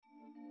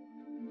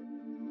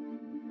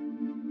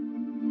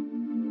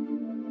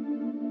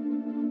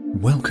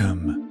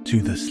Welcome to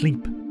the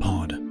Sleep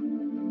Pod,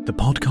 the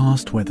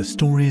podcast where the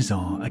stories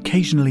are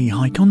occasionally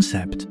high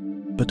concept,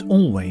 but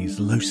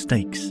always low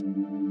stakes.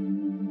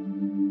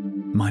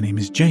 My name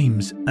is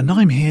James, and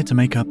I'm here to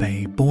make up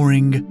a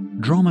boring,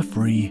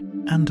 drama-free,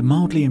 and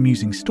mildly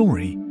amusing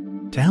story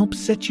to help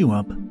set you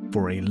up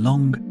for a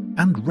long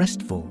and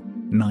restful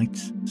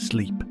night's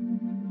sleep.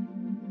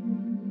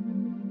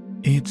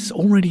 It's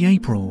already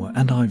April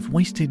and I've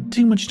wasted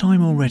too much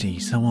time already,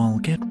 so I'll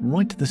get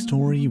right to the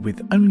story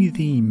with only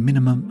the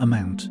minimum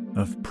amount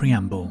of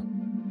preamble.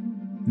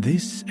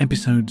 This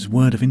episode's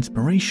word of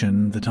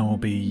inspiration that I'll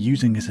be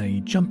using as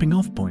a jumping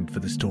off point for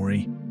the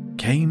story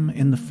came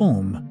in the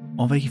form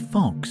of a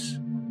fox.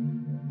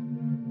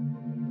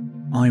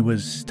 I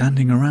was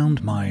standing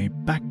around my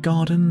back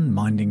garden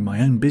minding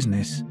my own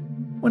business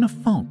when a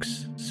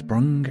fox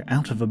sprung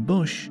out of a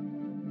bush,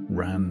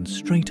 ran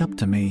straight up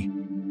to me,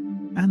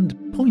 and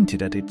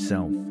pointed at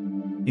itself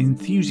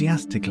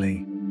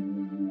enthusiastically.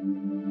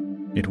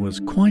 It was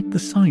quite the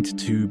sight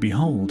to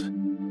behold,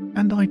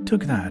 and I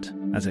took that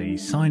as a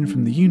sign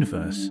from the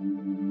universe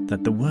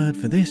that the word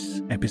for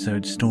this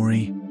episode's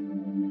story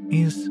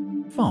is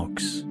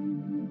fox.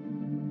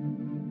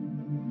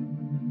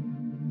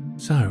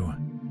 So,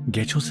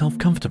 get yourself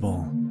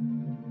comfortable.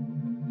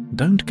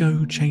 Don't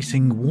go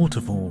chasing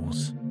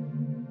waterfalls.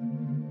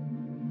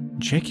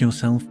 Check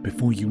yourself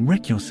before you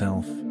wreck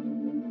yourself.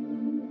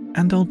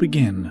 And I'll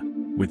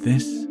begin with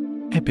this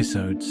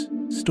episode's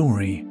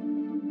story.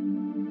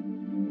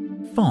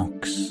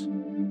 Fox.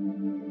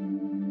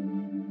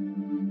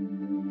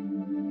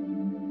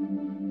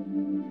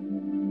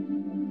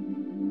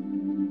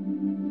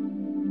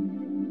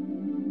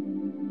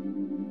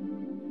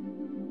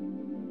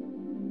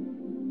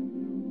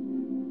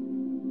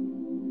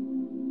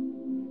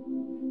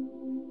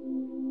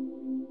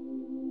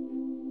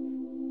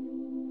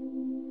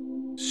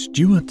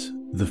 Stuart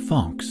the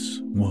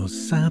fox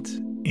was sat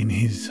in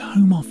his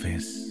home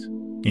office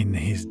in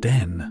his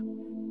den.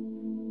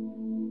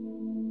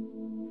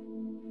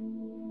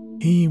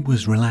 He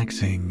was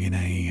relaxing in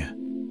a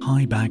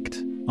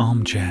high-backed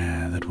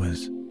armchair that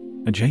was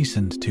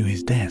adjacent to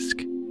his desk.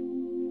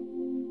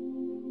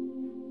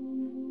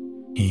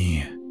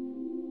 He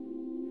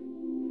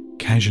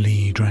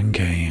casually drank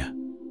a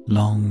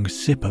long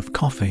sip of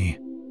coffee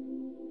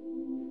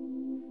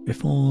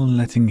before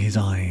letting his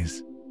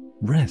eyes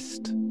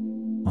rest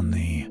on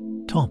the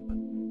top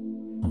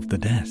of the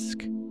desk.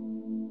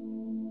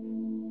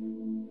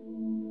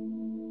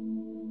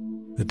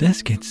 The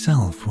desk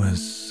itself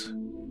was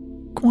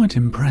quite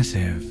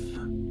impressive,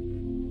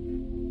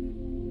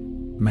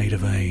 made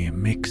of a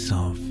mix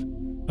of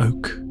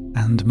oak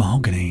and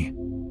mahogany.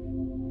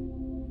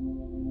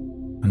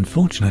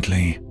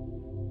 Unfortunately,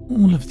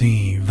 all of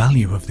the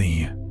value of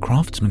the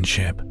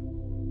craftsmanship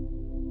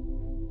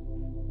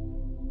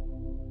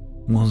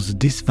was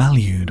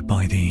disvalued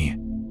by the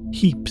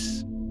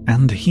heaps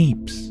and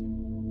heaps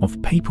of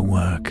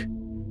paperwork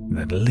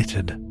that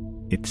littered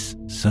its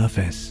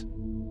surface.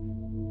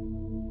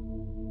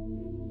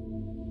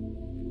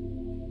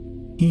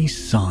 He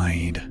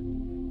sighed.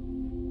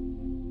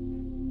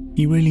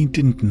 He really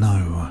didn't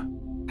know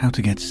how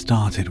to get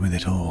started with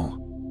it all.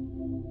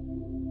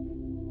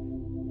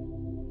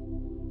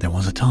 There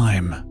was a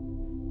time,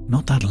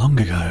 not that long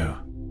ago,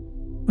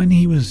 when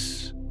he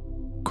was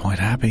quite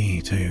happy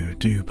to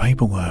do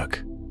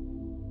paperwork,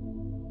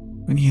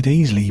 when he had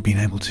easily been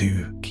able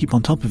to keep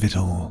on top of it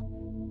all.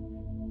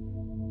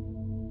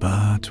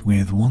 But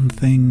with one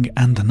thing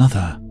and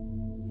another,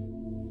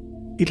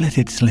 he'd let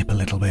it slip a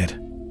little bit,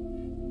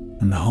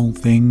 and the whole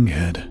thing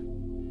had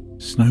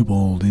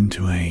snowballed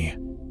into a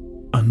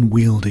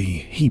unwieldy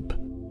heap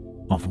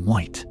of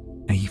white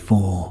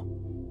A4.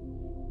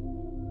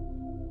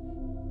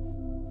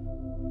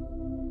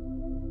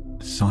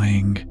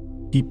 Sighing,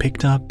 he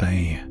picked up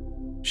a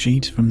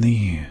sheet from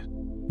the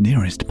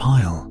nearest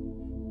pile,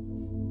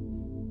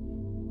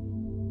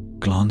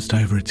 glanced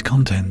over its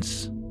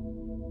contents,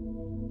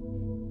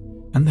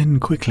 and then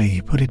quickly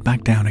put it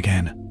back down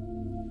again,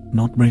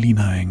 not really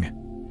knowing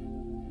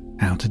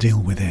how to deal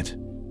with it.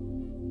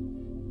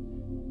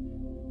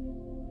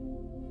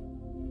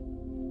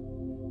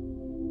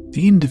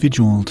 The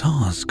individual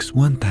tasks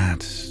weren't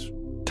that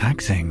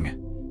taxing.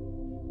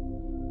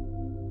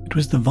 It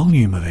was the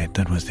volume of it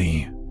that was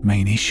the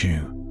main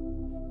issue.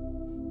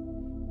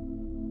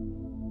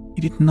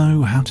 He didn't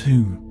know how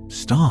to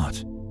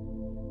start.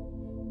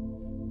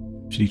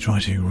 Should he try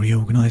to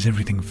reorganize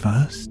everything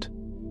first?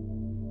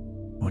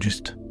 Or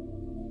just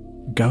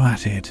go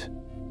at it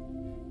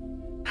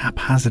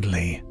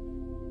haphazardly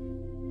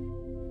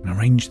and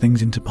arrange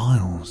things into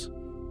piles?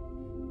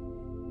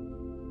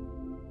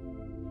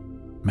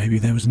 Maybe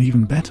there was an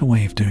even better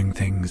way of doing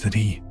things that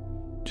he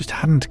just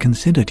hadn't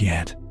considered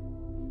yet.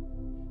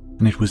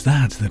 And it was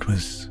that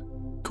was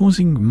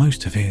causing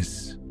most of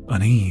his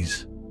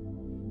unease.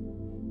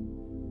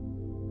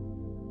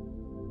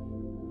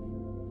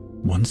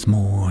 Once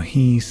more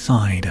he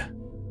sighed,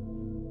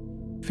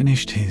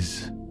 finished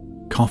his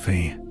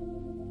coffee,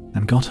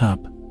 and got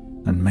up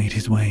and made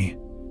his way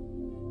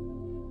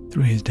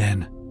through his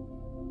den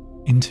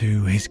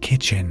into his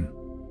kitchen.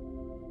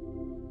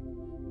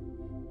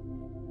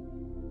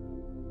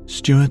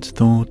 Stuart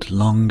thought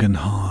long and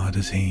hard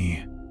as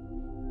he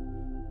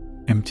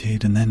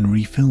emptied and then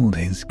refilled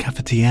his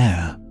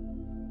cafetiere.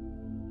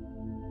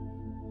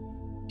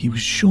 He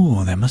was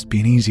sure there must be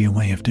an easier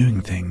way of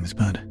doing things,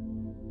 but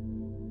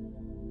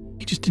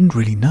he just didn't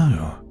really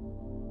know.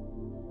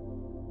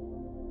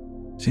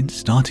 Since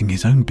starting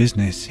his own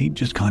business, he'd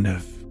just kind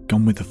of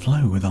gone with the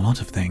flow with a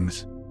lot of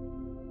things.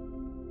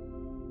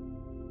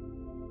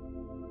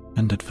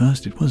 And at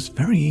first it was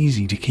very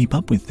easy to keep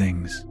up with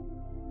things.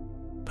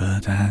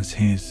 But as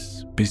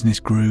his business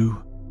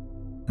grew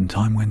and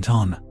time went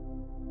on,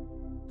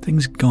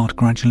 things got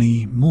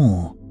gradually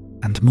more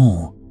and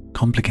more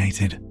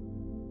complicated.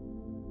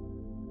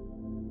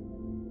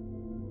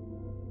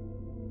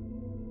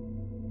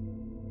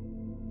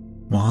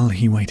 While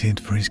he waited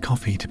for his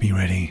coffee to be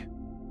ready,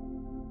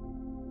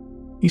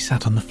 he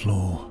sat on the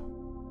floor.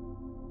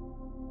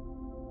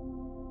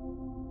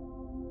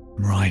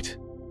 Right,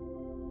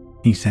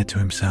 he said to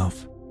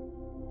himself.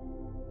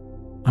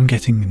 I'm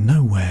getting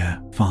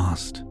nowhere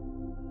fast.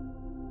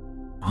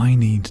 I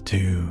need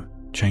to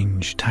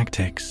change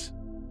tactics.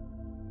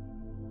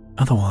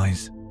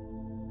 Otherwise,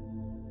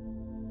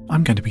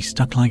 I'm going to be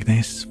stuck like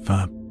this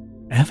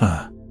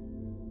forever.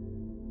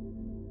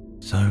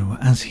 So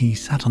as he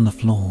sat on the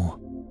floor,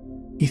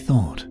 he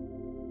thought.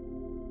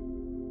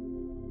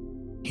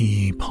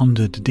 He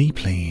pondered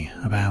deeply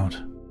about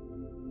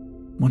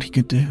what he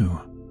could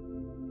do,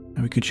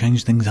 how he could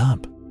change things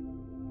up.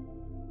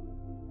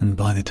 And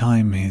by the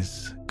time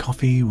his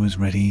coffee was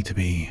ready to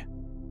be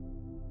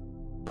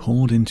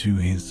poured into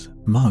his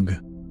mug,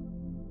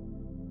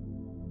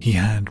 he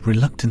had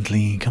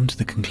reluctantly come to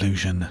the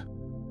conclusion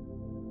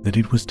that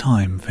it was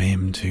time for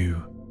him to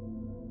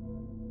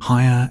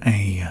hire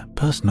a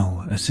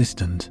personal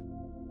assistant.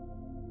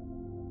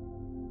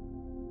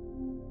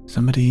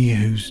 Somebody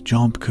whose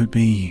job could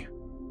be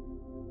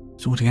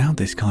sorting out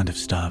this kind of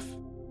stuff,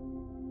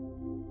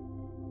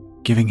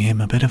 giving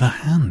him a bit of a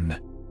hand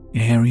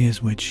in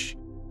areas which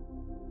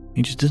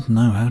he just doesn't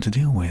know how to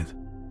deal with.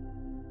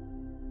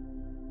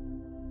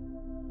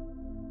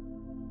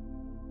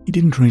 He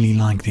didn't really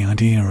like the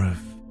idea of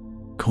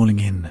calling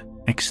in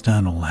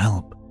external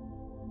help.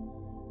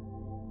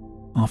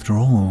 After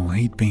all,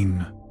 he'd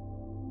been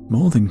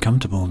more than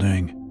comfortable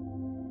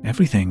doing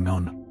everything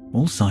on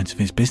all sides of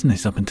his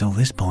business up until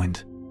this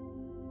point.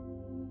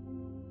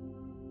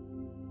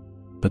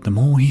 But the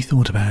more he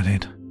thought about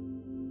it,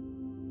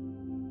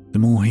 the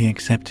more he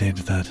accepted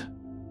that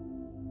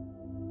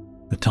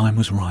the time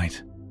was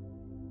right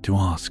to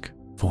ask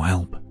for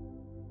help.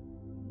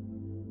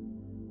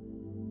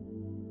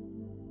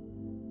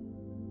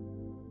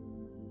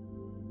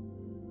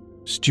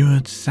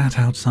 Stuart sat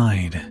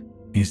outside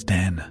his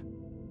den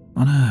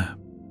on a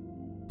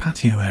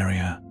patio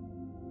area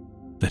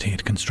that he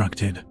had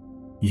constructed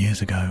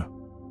years ago.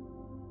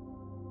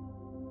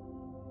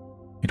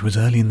 It was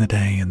early in the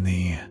day and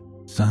the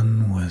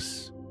sun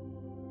was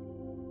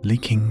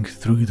leaking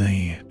through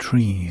the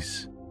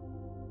trees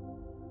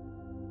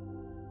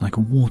like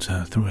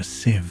water through a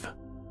sieve.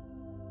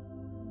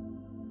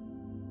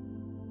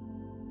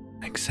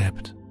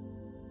 Except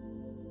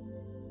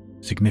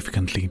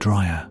significantly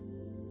drier.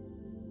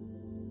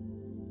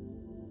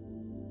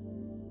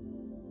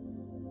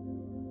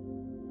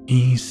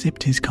 He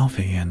sipped his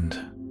coffee and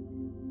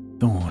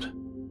thought,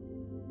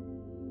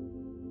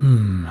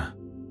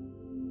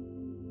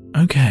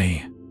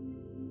 okay,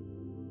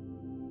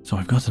 so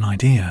I've got an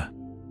idea.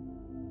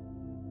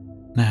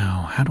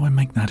 Now, how do I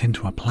make that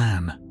into a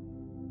plan?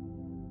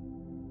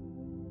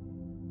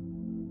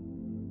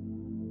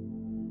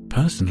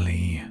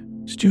 Personally,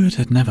 Stuart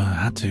had never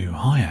had to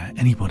hire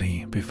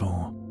anybody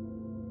before.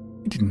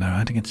 He didn't know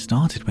how to get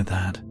started with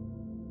that.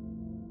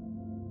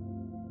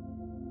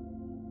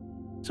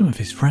 Some of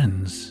his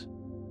friends,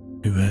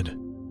 who had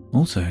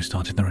also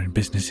started their own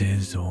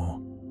businesses or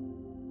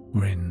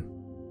were in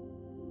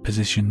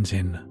positions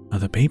in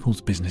other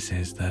people's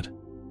businesses that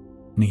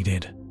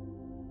needed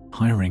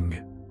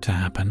hiring to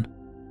happen,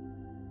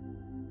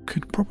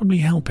 could probably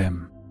help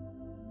him.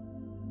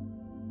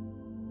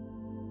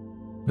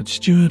 But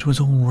Stuart was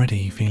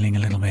already feeling a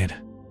little bit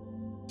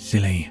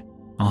silly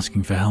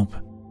asking for help.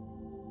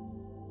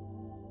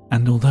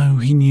 And although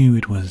he knew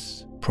it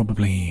was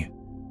probably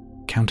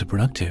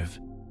counterproductive,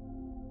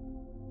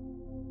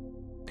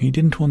 he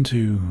didn't want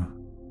to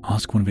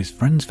ask one of his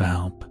friends for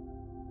help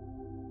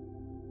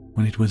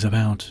when it was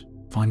about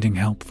finding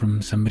help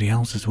from somebody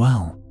else as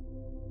well.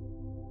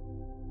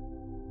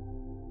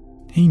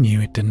 He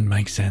knew it didn't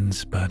make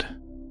sense, but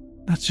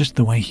that's just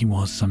the way he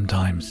was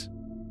sometimes.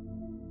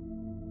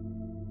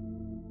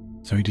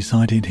 So he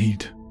decided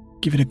he'd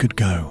give it a good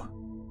go,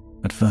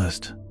 at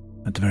first,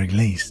 at the very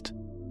least.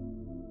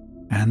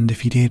 And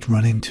if he did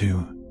run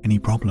into any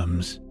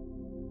problems,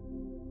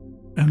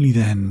 only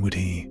then would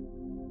he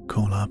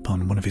call up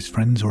on one of his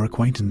friends or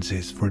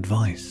acquaintances for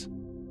advice.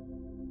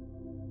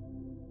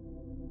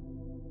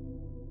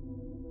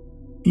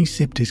 He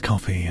sipped his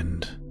coffee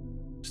and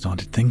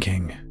started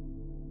thinking.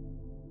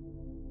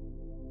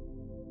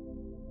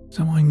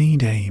 So I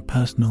need a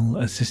personal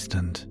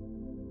assistant.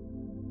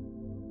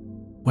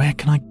 Where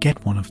can I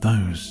get one of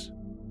those?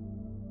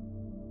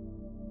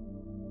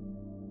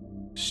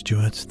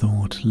 Stuart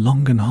thought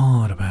long and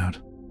hard about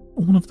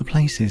all of the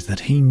places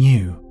that he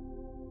knew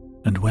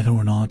and whether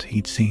or not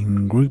he'd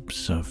seen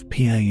groups of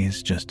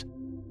PAs just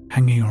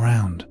hanging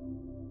around,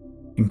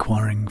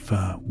 inquiring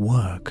for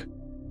work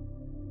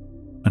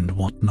and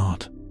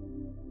whatnot.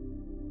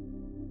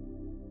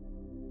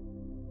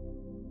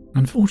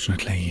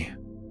 Unfortunately,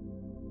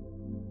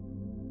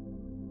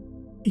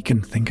 he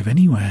couldn't think of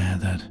anywhere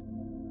that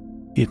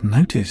he had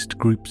noticed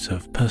groups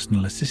of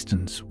personal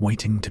assistants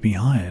waiting to be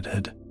hired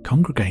had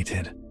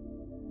congregated.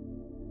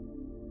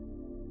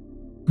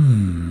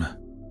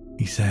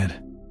 He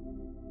said.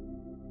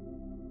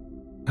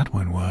 That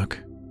won't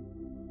work.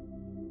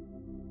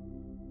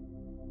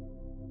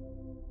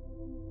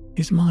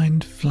 His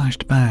mind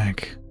flashed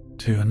back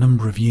to a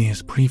number of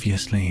years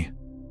previously,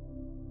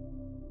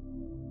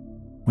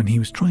 when he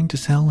was trying to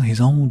sell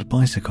his old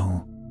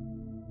bicycle.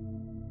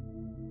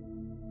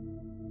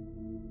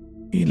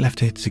 He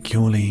left it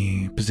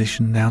securely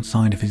positioned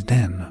outside of his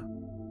den,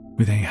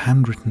 with a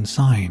handwritten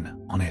sign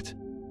on it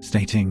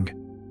stating,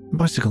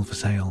 "Bicycle for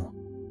sale.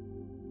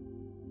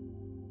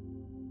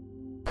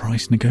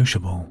 Price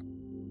negotiable.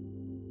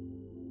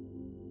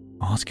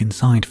 Ask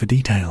inside for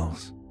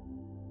details."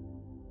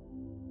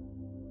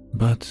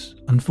 But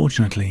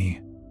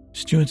unfortunately,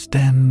 Stuart's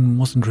den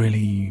wasn't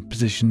really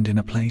positioned in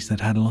a place that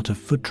had a lot of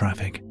foot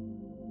traffic.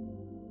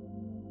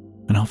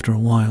 And after a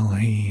while,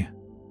 he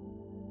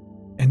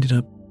ended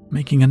up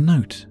making a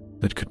note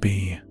that could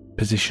be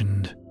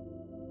positioned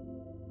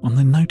on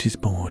the notice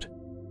board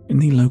in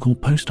the local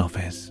post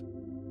office.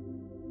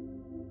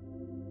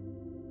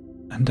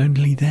 And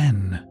only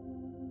then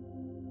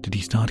did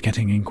he start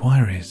getting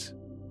inquiries,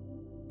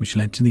 which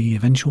led to the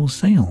eventual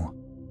sale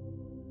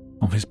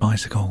of his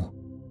bicycle.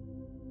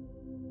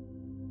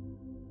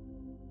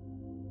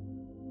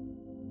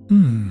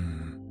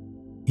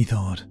 He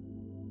thought.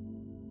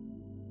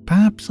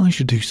 Perhaps I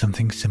should do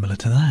something similar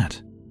to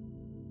that.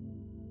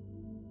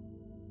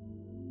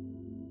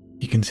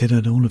 He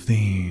considered all of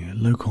the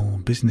local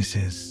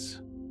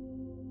businesses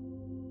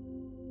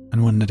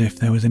and wondered if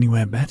there was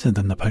anywhere better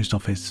than the post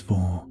office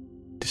for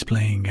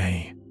displaying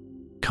a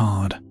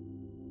card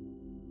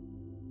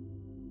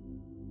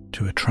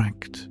to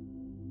attract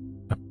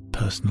a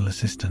personal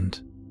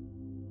assistant.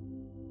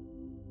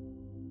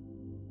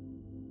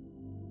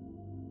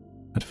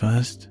 At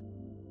first,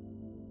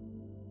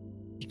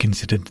 he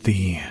considered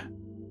the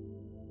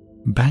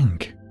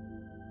bank.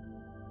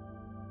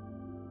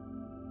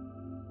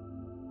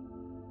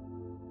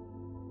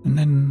 And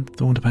then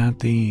thought about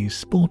the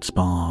sports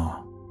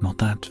bar not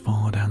that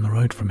far down the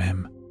road from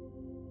him.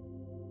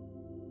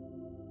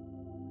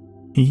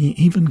 He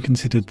even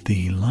considered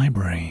the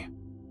library.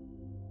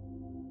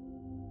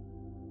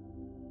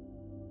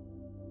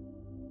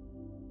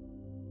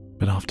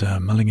 But after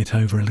mulling it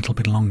over a little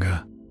bit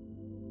longer,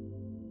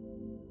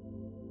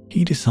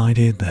 he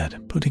decided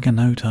that putting a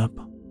note up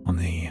on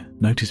the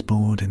notice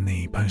board in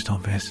the post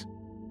office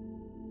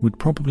would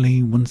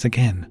probably once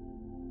again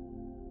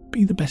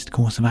be the best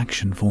course of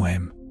action for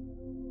him.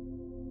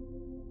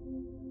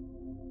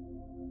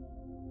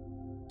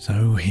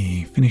 So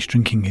he finished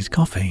drinking his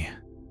coffee,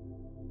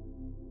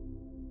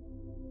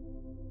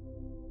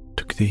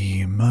 took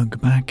the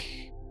mug back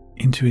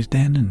into his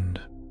den and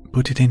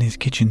put it in his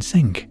kitchen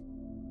sink,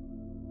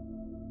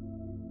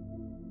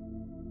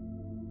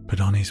 put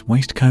on his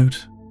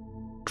waistcoat,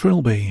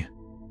 trilby,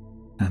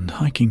 and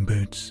hiking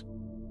boots,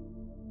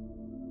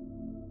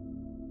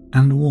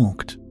 and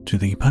walked to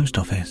the post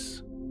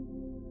office.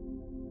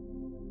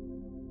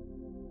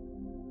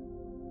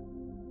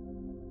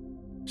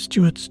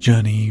 Stuart's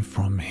journey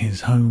from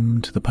his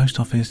home to the post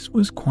office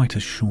was quite a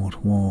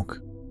short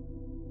walk.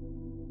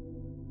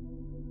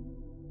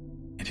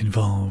 It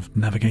involved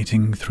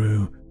navigating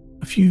through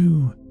a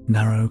few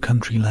narrow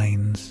country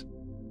lanes,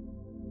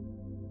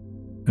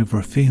 over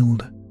a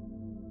field,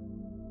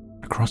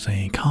 across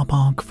a car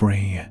park for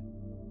a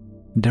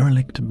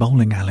derelict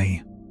bowling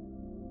alley.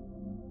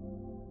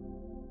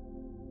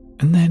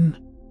 And then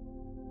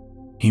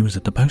he was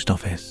at the post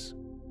office.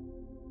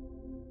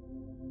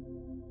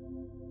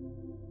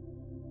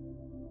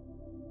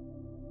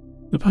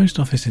 The post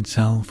office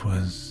itself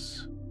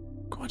was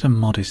quite a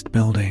modest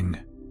building,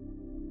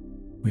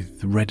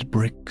 with red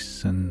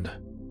bricks and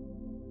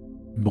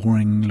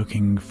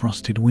boring-looking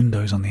frosted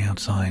windows on the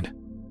outside,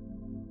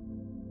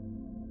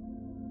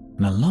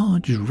 and a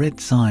large red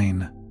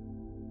sign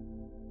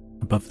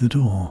above the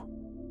door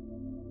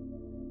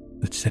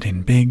that said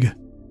in big,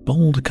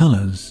 bold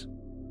colours,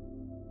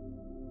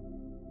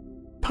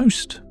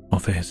 "Post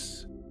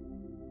Office."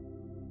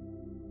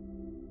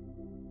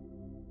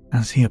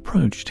 As he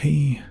approached,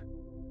 he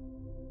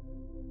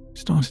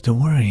started to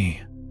worry.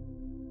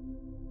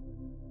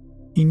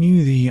 He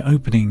knew the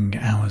opening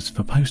hours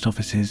for post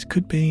offices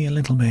could be a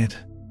little bit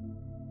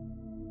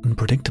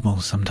unpredictable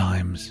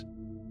sometimes.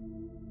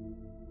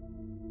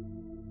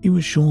 He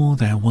was sure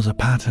there was a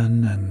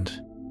pattern, and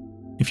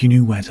If you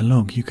knew where to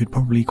look, you could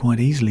probably quite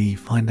easily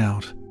find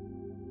out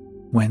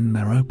when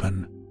they're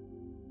open.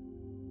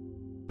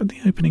 But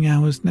the opening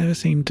hours never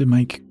seemed to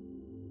make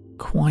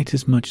quite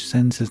as much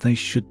sense as they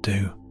should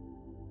do.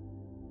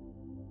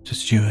 To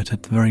Stuart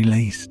at the very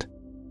least.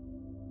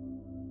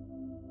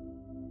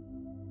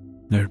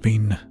 There had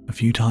been a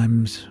few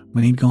times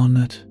when he'd gone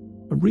at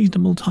a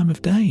reasonable time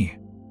of day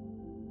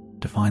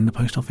to find the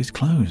post office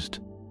closed,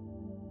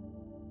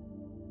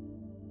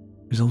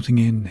 resulting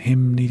in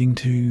him needing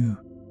to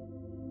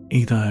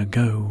either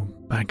go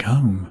back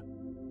home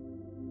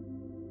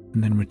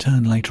and then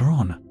return later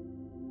on,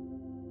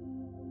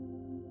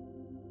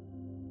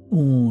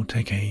 or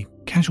take a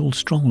casual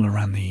stroll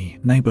around the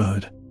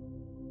neighbourhood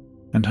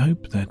and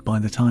hope that by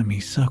the time he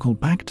circled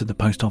back to the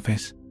post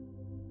office,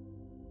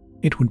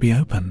 it would be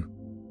open.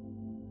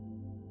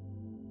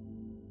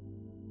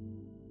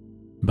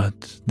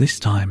 But this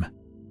time,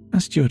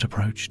 as Stuart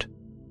approached,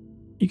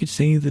 you could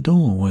see the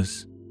door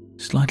was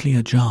slightly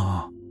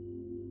ajar,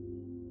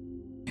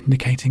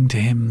 indicating to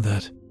him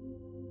that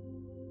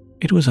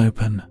it was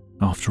open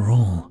after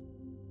all.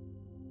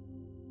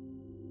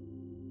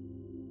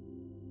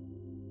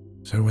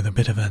 So with a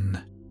bit of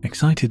an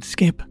excited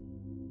skip,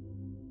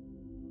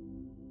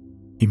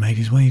 he made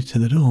his way to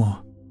the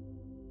door,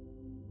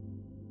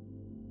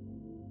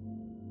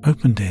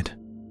 opened it,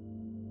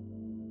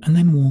 and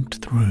then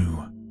walked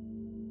through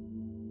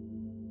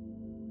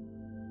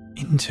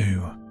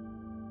into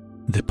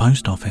the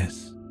post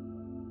office.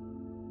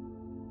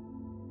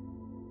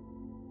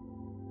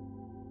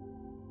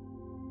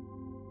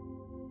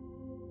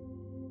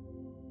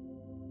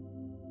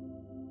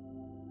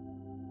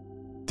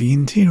 The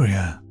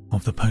interior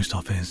of the post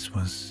office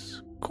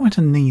was quite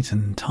a neat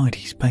and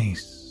tidy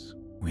space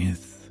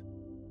with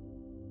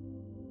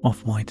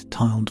off-white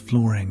tiled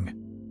flooring,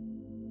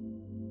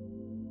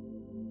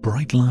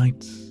 bright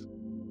lights,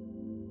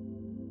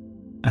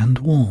 and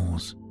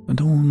walls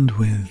adorned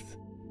with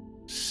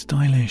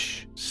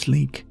stylish,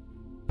 sleek,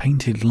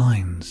 painted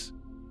lines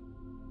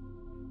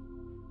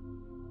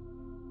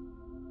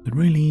that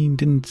really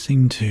didn't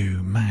seem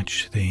to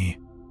match the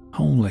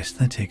whole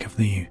aesthetic of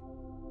the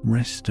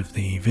rest of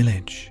the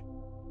village.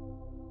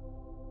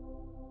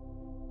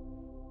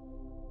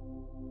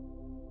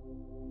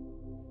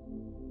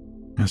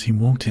 As he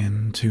walked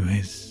in, to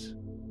his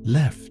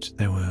left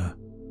there were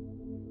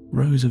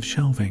rows of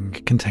shelving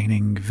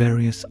containing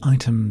various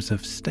items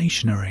of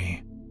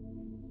stationery.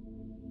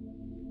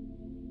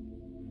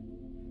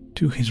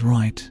 To his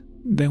right,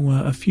 there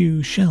were a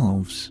few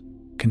shelves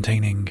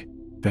containing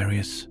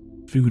various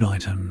food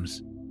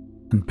items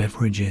and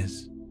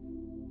beverages.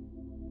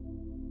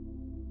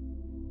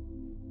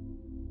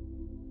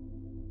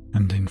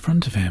 And in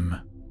front of him,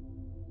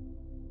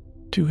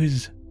 to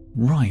his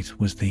right,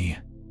 was the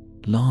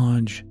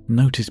large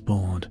notice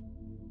board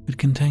that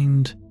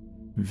contained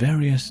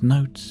various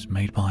notes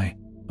made by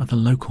other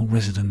local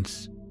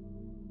residents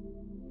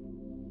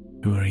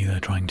who were either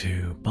trying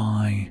to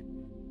buy,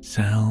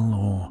 sell,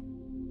 or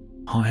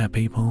hire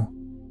people,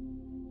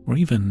 or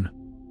even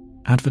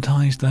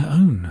advertise their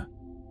own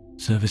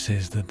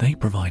services that they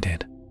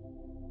provided.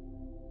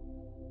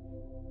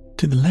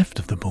 To the left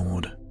of the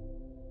board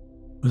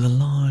was a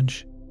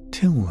large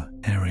till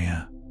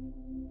area,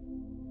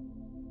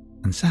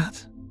 and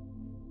sat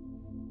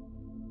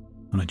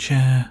on a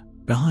chair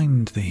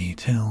behind the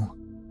till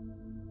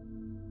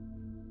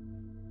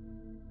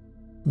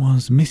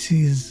was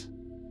Mrs.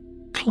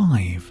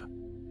 Clive,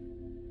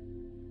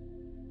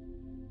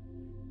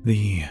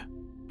 the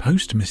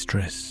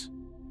postmistress.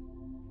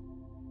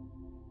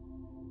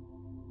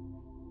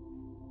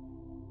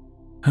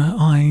 Her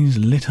eyes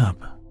lit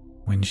up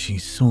when she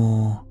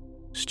saw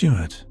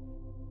Stuart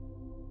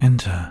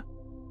enter.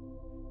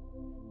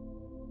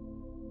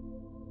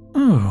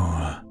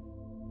 "Oh,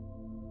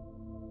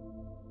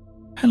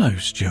 hello,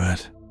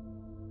 Stuart,"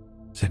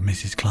 said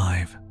Mrs.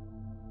 Clive.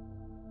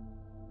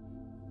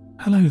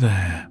 "Hello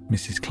there,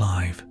 Mrs.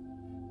 Clive,"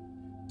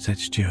 said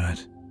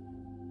Stuart.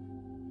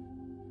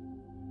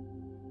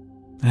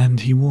 And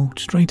he walked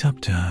straight up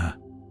to her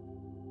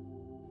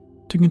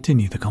to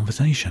continue the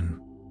conversation.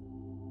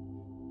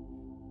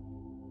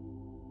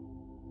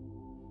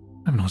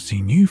 "I've not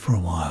seen you for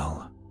a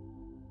while,"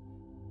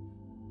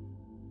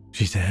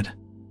 she said.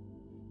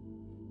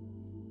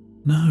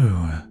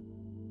 "No,"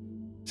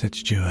 said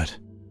Stuart.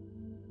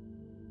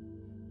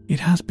 "It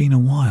has been a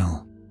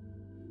while."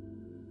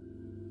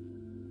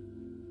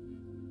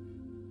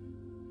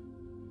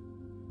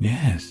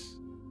 "Yes,"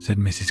 said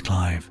Mrs.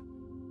 Clive.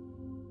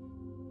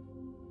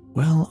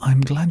 "Well,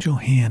 I'm glad you're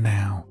here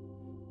now."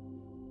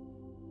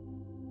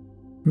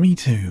 "Me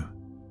too,"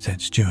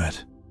 said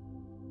Stuart.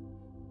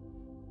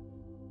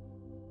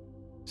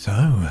 "So,"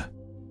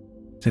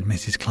 said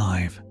Mrs.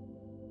 Clive,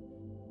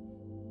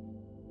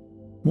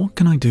 "what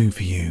can I do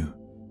for you?"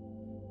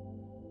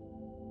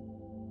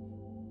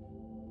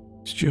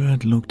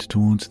 Stuart looked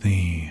towards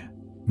the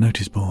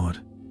notice board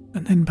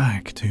and then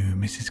back to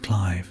Mrs.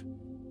 Clive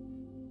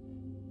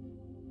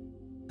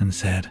and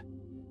said,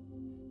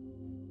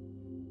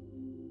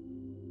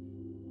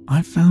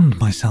 I found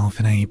myself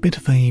in a bit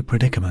of a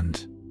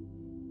predicament.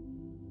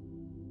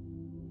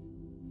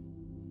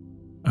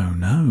 "Oh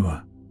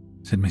no,"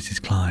 said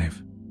Mrs.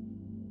 Clive.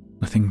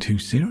 "Nothing too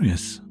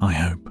serious, I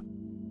hope."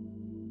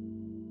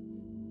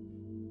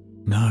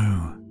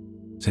 "No,"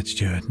 said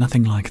Stuart,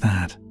 "nothing like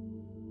that.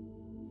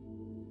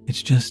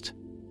 It's just,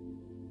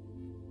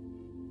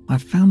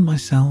 I've found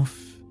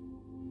myself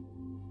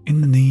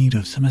in the need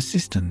of some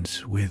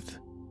assistance with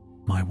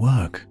my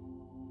work."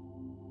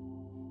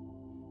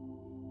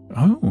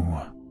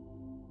 "Oh,"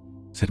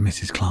 said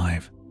Mrs.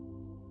 Clive.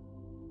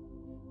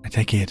 "I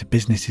take it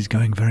business is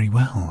going very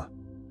well."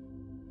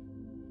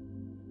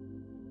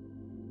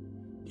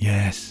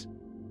 "Yes,"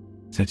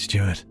 said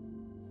Stuart.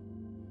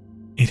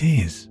 "It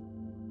is.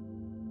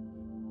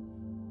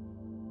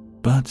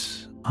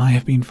 But I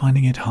have been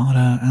finding it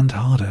harder and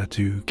harder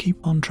to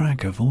keep on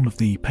track of all of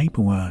the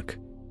paperwork."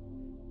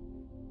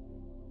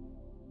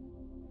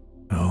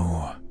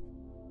 "Oh,"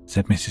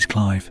 said Mrs.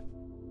 Clive.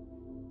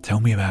 "Tell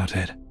me about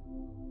it."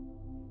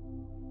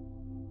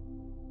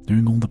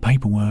 "Doing all the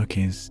paperwork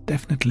is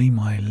definitely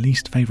my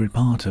least favourite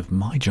part of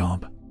my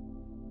job."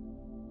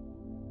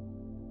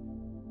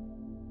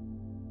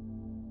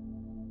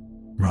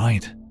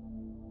 "Right,"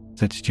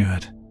 said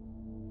Stuart.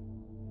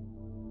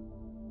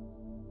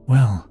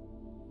 "Well,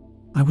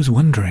 I was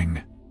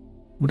wondering,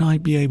 would I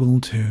be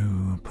able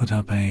to put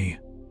up a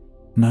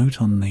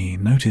note on the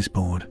notice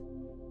board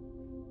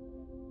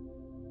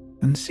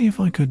and see if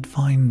I could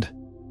find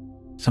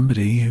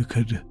somebody who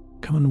could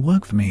come and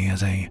work for me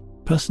as a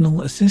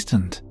personal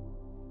assistant?"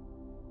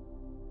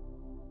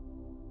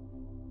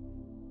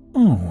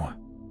 "Oh,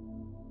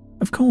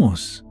 of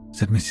course,"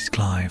 said Mrs.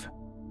 Clive.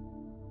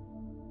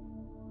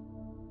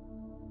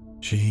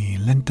 She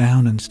leant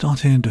down and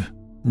started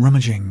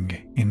rummaging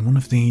in one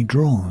of the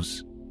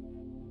drawers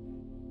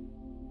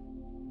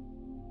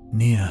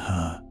near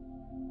her.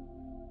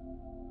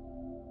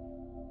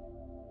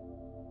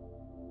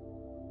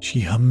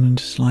 She hummed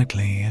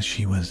slightly as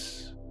she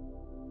was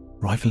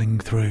rifling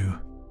through,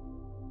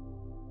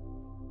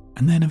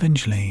 and then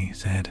eventually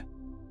said,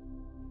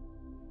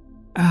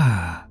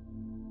 "Ah,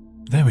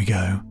 there we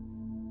go,"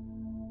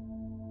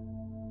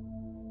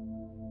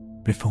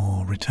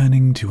 before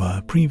returning to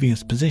her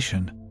previous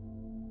position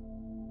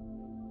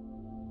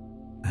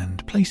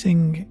and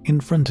placing in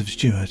front of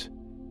Stuart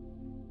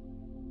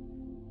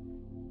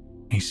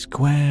a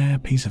square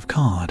piece of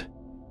card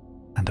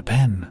and a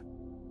pen.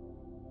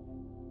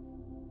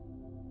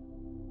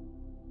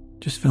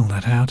 "Just fill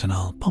that out and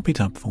I'll pop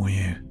it up for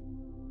you."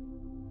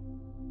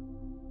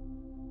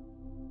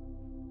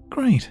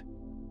 "Great,"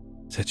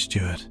 said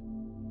Stuart.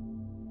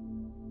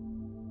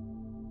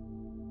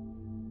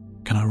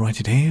 "Can I write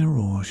it here,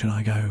 or should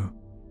I go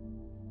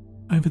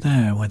over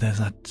there where there's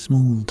that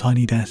small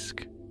tiny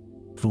desk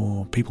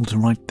for people to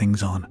write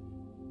things on?"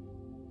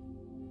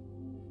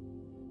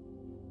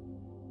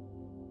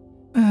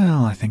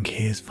 "Well, I think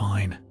here's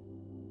fine.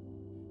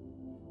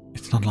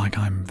 It's not like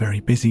I'm very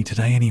busy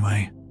today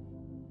anyway."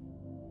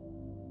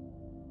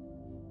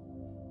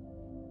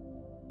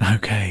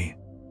 "Okay,"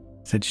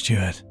 said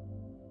Stuart.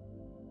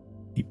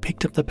 He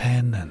picked up the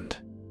pen and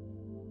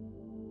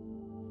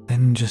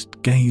then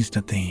just gazed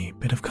at the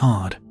bit of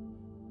card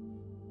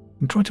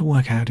and tried to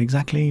work out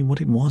exactly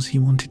what it was he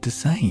wanted to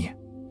say.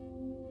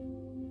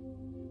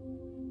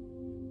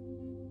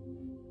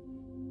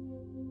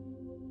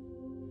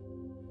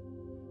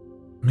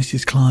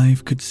 Mrs.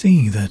 Clive could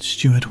see that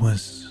Stuart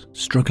was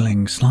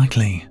struggling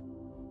slightly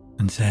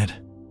and said,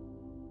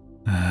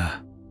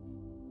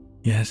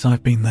 "Yes,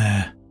 I've been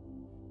there.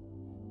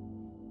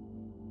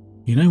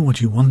 You know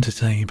what you want to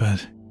say,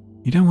 but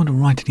you don't want to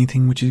write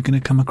anything which is going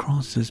to come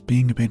across as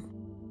being a bit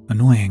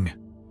annoying."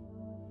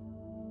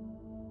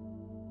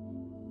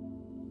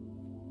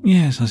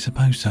 "Yes, I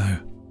suppose so.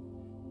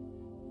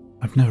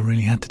 I've never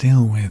really had to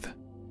deal with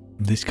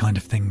this kind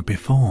of thing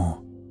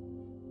before.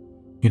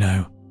 You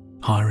know,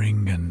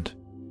 hiring and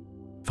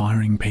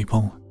firing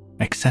people,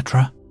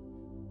 etc."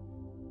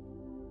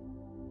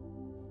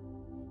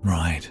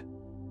 "Right,"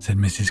 said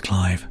Mrs.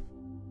 Clive.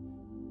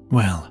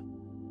 "Well,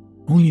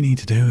 all you need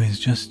to do is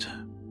just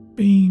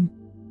be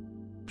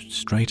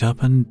straight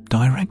up and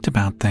direct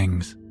about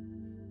things.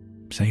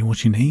 Say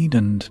what you need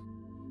and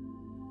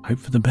hope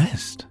for the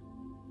best."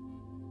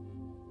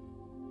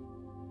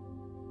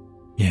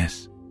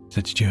 "Yes,"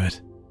 said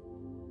Stuart.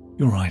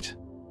 "You're right.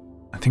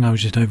 I think I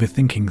was just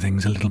overthinking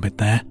things a little bit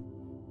there."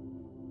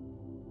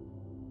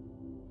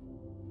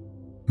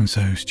 And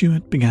so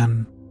Stuart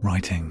began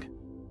writing.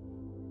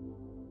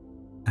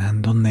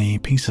 And on the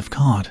piece of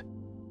card,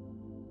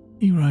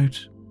 he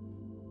wrote,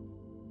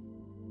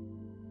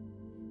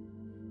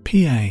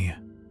 "PA,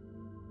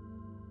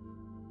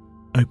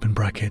 open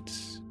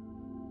brackets,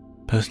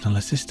 personal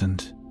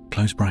assistant,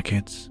 close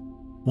brackets,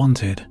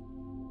 wanted,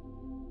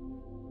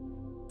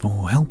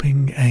 for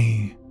helping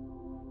a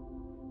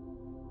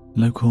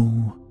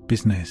local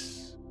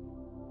business,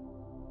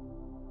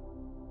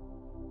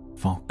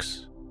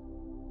 Fox."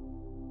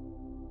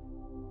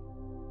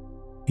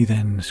 He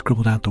then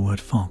scribbled out the word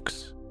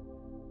Fox.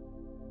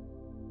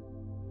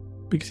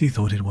 because he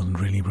thought it wasn't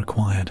really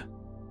required.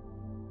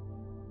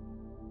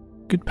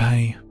 Good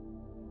pay.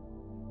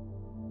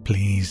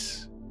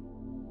 Please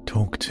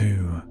talk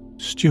to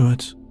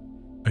Stuart,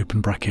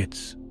 open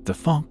brackets, the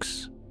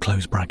Fox,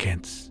 close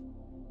brackets,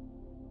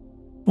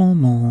 for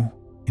more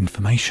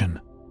information.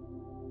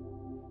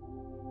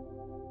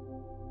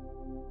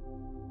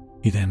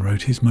 He then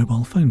wrote his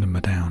mobile phone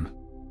number down,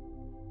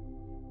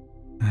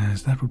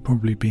 as that would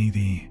probably be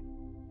the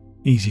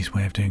easiest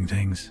way of doing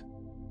things.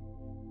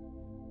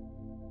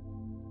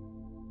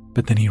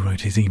 But then he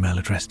wrote his email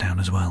address down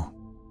as well.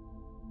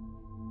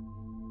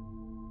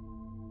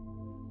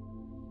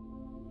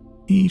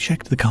 He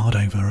checked the card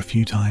over a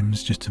few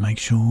times just to make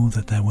sure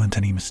that there weren't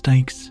any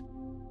mistakes,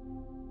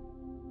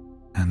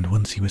 and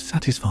once he was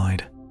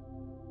satisfied,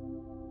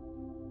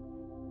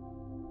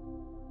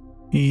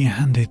 he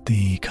handed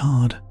the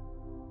card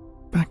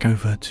back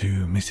over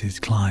to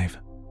Mrs. Clive.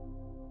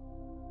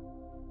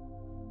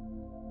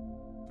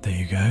 "There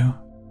you go,"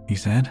 he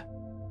said.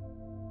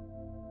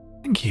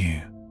 "Thank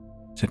you,"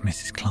 said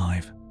Mrs.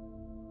 Clive.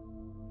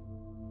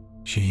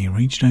 She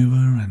reached over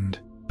and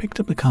picked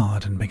up the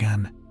card and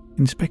began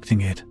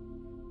inspecting it.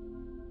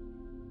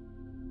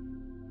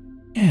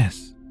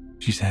 "Yes,"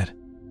 she said.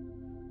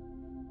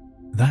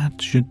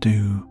 "That should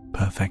do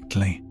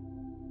perfectly."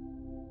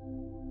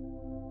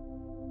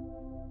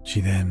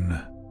 She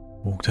then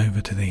walked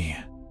over to the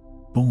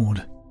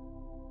board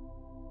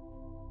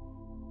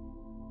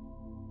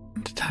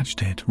and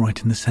attached it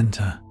right in the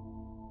center.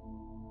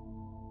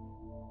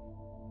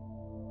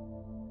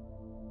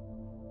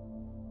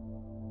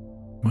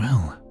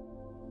 "Well,"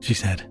 she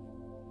said,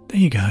 "there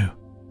you go."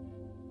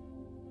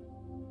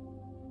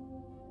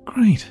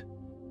 "Great,"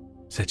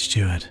 said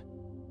Stuart.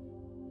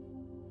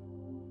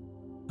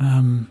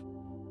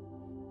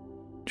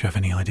 Do you have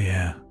any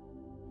idea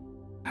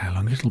how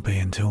long it'll be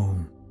until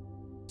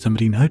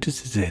somebody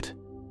notices it?"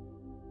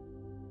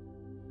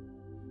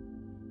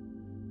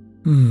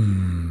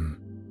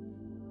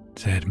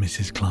 Said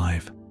Mrs.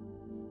 Clive.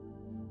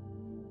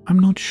 "I'm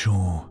not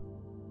sure.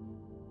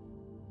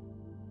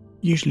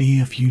 Usually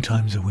a few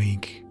times a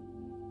week.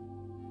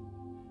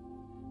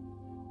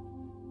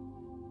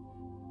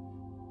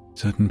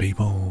 Certain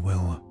people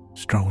will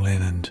stroll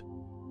in and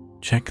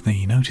check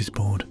the notice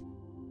board.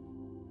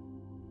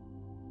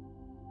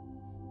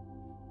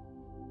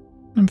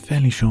 I'm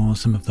fairly sure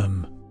some of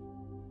them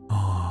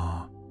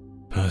are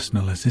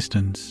personal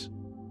assistants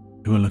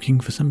who are looking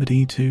for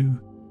somebody to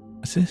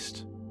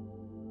assist."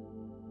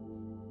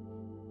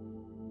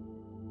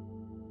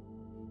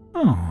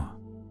 "Oh,"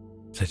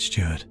 said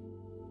Stuart.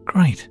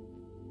 "Great.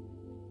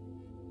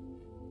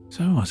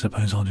 So I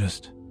suppose I'll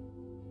just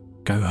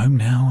go home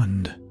now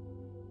and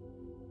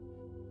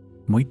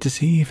wait to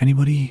see if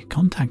anybody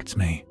contacts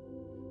me."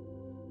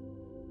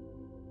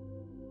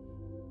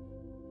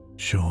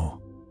 "Sure,"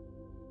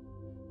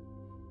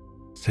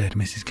 said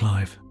Mrs.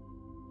 Clive.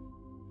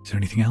 "Is there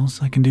anything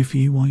else I can do for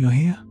you while you're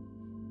here?"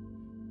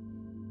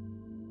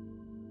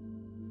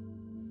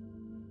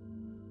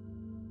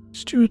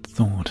 Stuart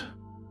thought.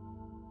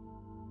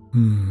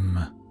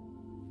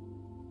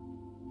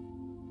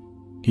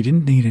 He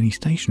didn't need any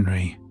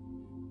stationery.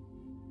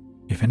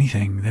 If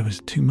anything, there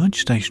was too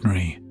much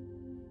stationery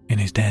in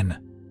his den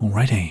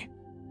already.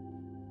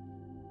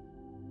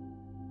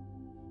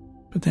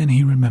 But then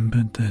he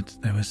remembered that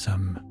there were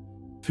some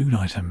food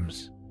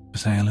items for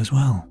sale as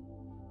well.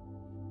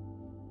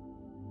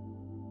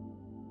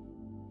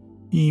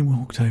 He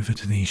walked over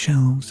to the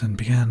shelves and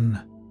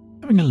began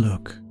having a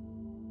look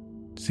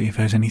to see if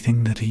there was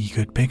anything that he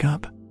could pick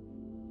up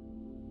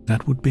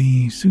that would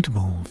be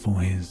suitable for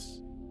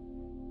his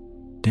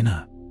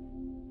dinner.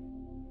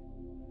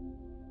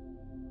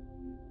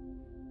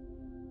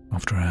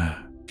 After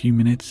a few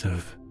minutes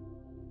of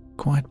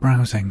quiet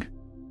browsing,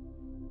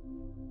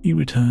 he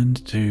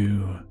returned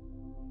to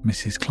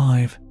Mrs.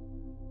 Clive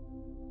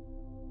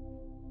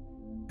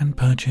and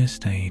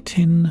purchased a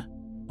tin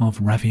of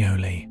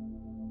ravioli.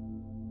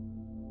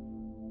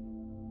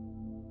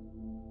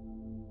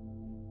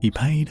 He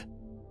paid,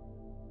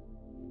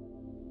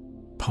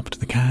 popped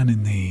the can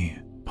in the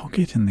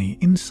pocket in the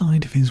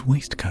inside of his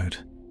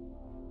waistcoat,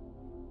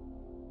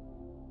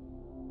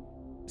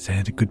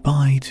 said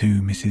goodbye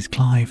to Mrs.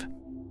 Clive,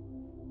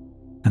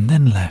 and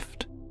then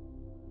left.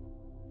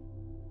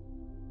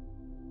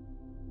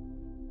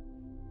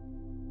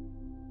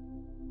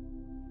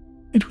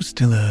 It was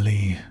still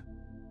early,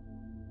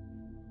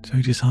 so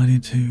he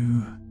decided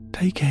to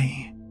take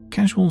a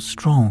casual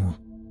stroll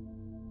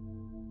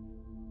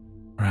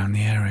around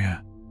the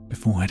area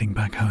before heading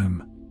back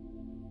home.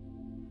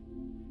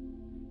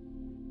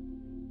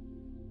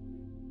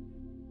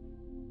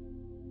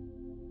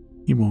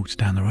 He walked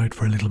down the road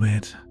for a little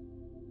bit,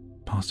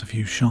 past a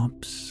few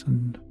shops,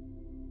 and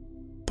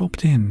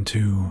popped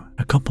into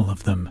a couple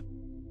of them,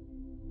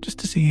 just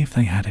to see if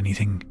they had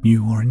anything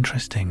new or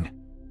interesting.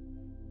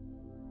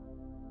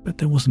 But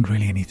there wasn't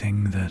really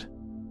anything that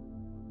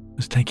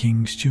was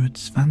taking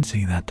Stuart's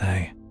fancy that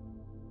day.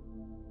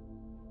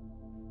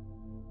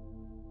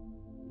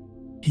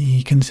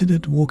 He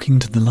considered walking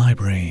to the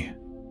library,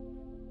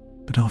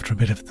 but after a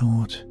bit of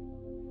thought,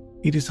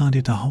 he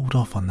decided to hold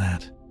off on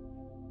that,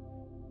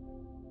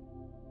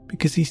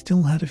 because he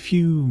still had a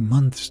few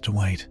months to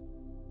wait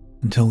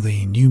until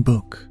the new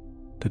book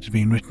that had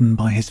been written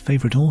by his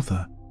favourite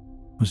author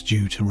was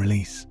due to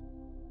release.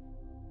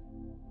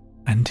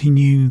 And he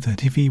knew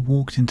that if he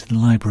walked into the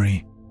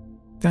library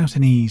without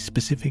any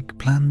specific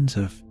plans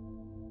of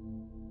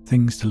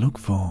things to look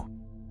for,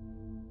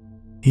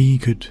 he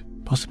could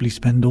possibly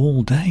spend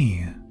all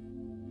day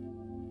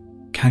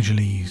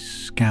casually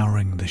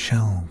scouring the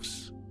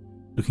shelves,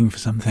 looking for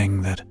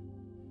something that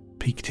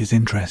piqued his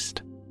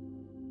interest.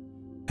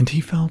 And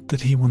he felt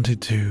that he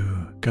wanted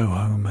to go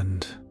home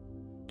and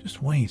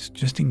just wait,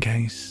 just in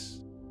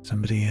case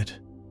somebody had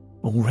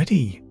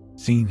already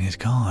seen his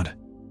card.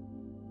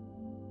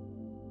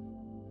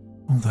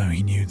 Although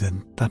he knew that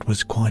that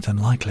was quite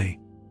unlikely,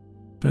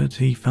 but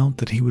he felt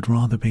that he would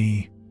rather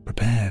be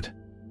prepared.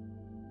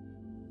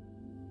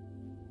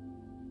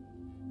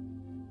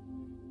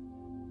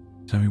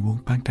 So he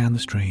walked back down the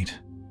street,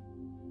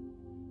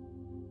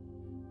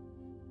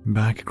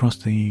 back across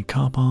the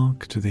car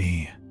park to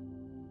the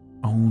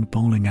old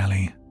bowling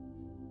alley,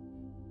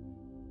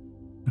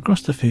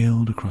 across the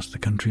field, across the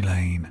country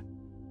lane,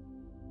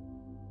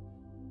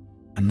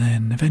 and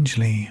then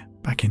eventually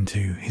back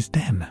into his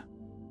den.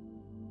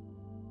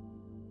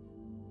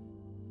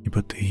 He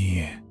put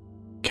the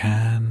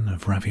can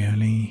of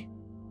ravioli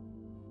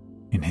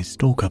in his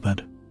store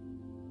cupboard,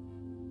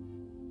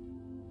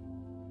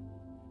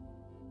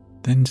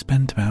 then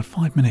spent about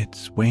 5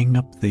 minutes weighing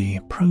up the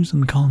pros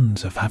and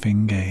cons of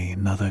having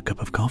another cup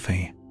of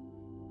coffee,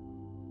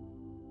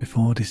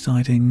 before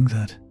deciding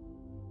that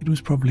it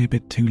was probably a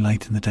bit too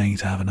late in the day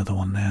to have another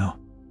one now.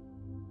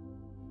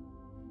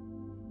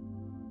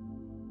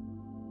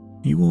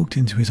 He walked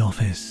into his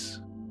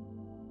office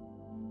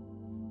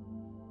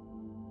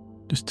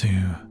just to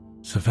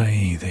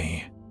survey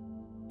the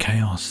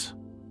chaos,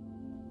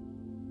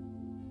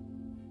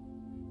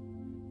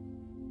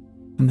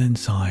 and then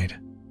sighed,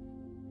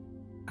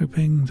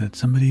 hoping that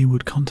somebody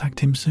would contact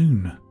him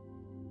soon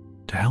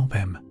to help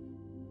him.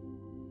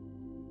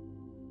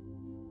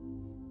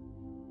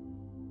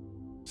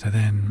 So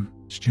then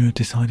Stuart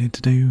decided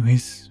to do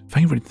his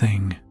favourite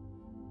thing.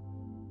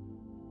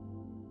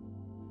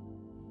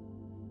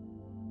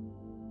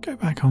 Go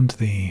back onto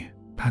the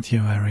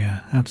patio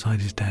area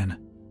outside his den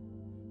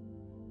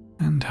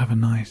and have a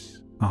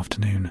nice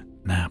afternoon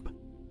nap.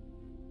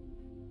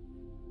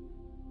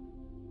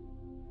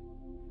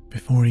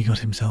 Before he got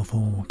himself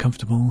all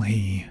comfortable,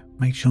 he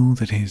made sure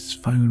that his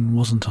phone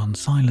wasn't on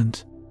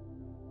silent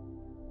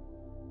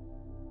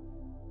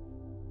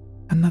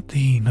and that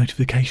the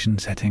notification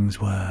settings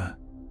were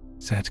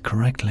set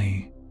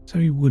correctly so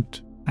he would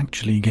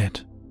actually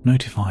get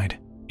notified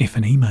if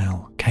an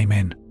email came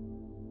in.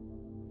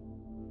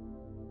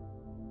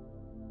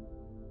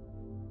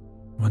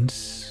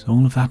 Once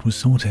all of that was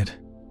sorted,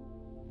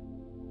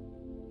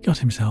 he got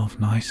himself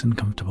nice and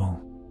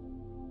comfortable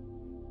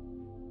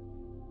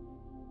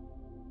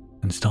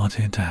and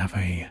started to have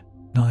a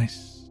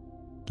nice,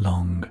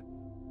 long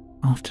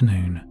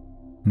afternoon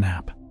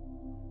nap.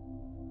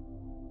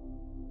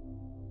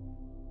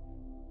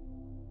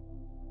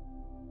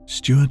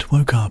 Stuart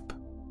woke up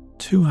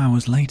 2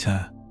 hours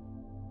later,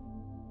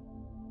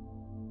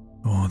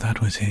 or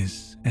that was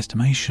his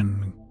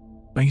estimation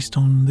based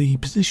on the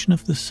position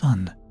of the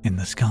sun in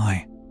the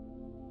sky.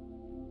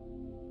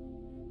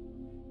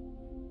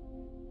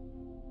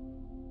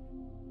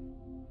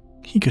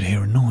 He could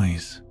hear a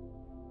noise,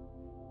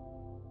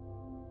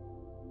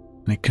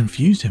 and it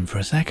confused him for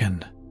a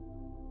second,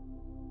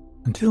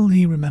 until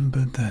he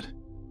remembered that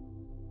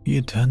he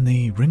had turned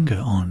the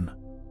ringer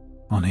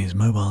on his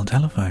mobile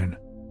telephone.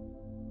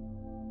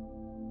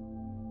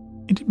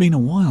 It had been a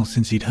while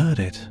since he'd heard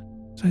it,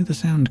 so the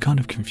sound kind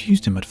of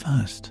confused him at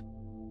first.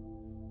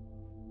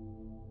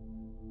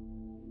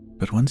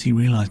 But once he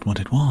realized what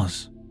it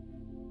was,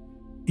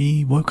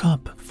 he woke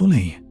up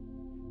fully,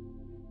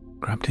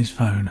 grabbed his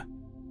phone,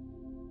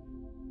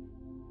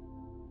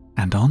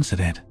 and answered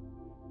it.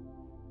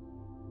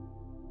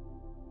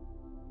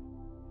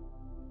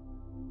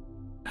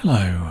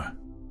 "Hello,"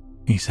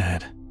 he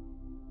said.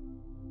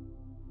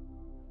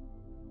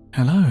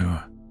 "Hello,"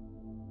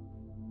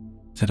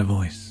 said a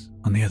voice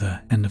on the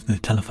other end of the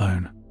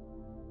telephone.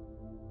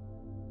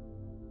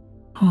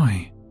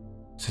 "Hi,"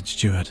 said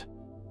Stuart.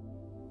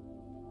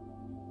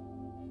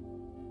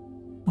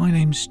 "My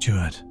name's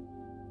Stuart.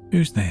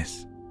 Who's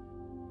this?"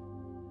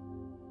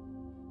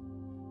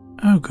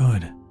 "Oh,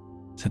 good,"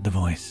 said the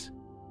voice.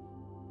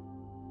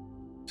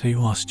 "So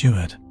you are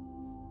Stuart?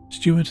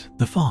 Stuart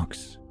the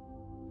Fox?"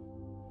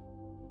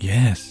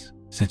 "Yes,"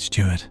 said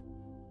Stuart.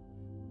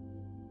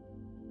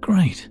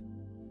 "Great.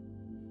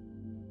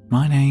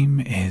 My name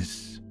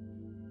is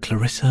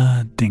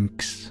Clarissa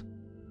Dinks."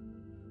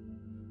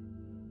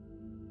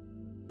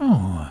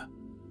 "Oh,"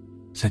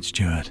 said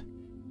Stuart.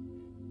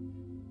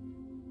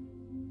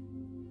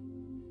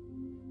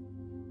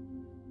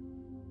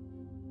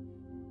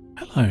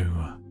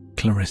 "Hello,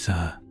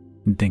 Clarissa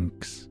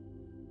Dinks.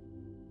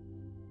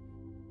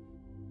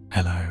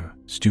 Hello,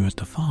 Stuart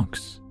the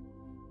Fox.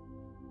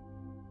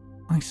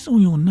 I saw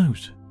your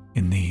note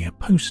in the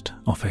post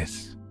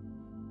office.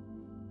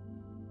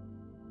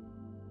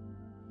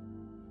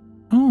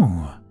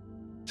 Oh,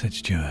 said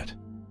Stuart.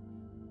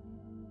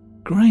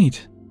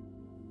 Great.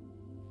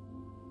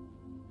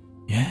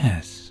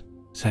 Yes,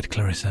 said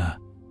Clarissa.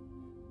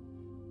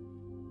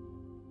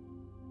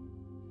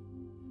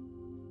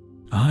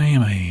 I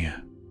am a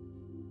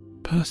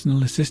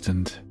personal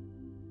assistant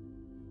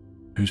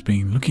who's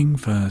been looking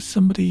for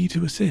somebody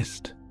to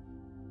assist.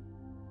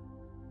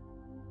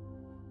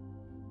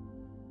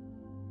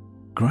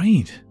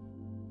 Great,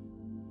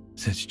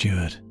 said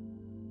Stuart.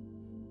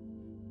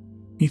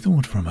 He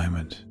thought for a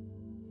moment,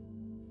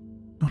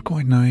 not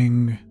quite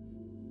knowing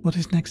what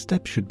his next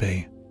step should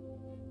be.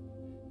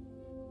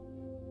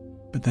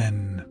 But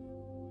then,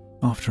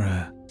 after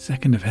a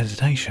second of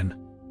hesitation,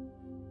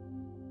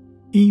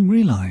 he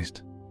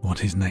realized what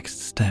his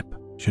next step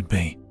should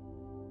be.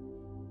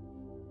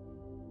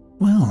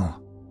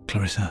 Well,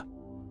 Clarissa,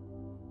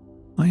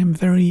 I am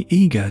very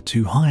eager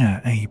to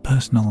hire a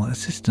personal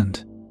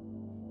assistant.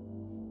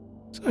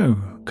 So,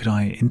 could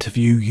I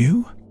interview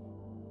you?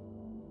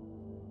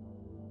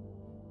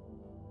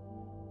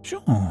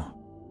 Sure,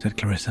 said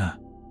Clarissa.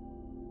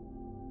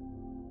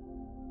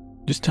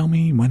 Just tell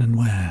me when and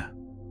where.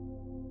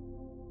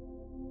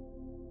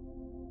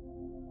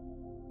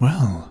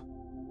 Well,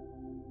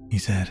 he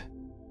said,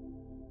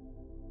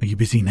 are you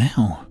busy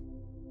now?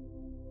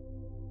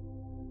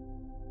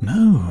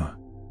 No,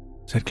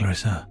 said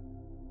Clarissa.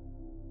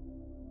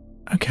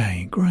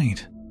 Okay,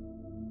 great.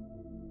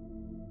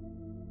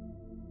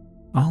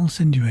 I'll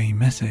send you a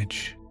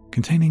message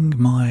containing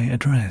my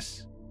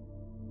address.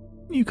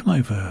 You come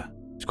over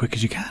as quick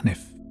as you can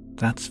if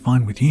that's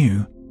fine with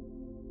you.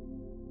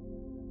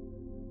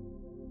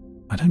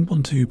 I don't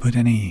want to put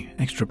any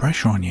extra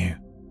pressure on you.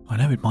 I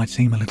know it might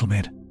seem a little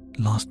bit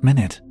last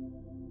minute.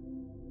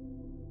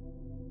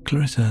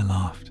 Clarissa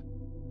laughed.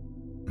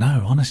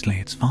 No, honestly,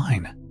 it's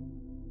fine.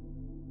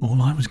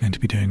 All I was going to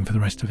be doing for the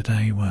rest of the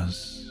day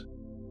was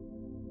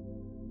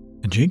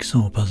a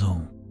jigsaw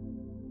puzzle.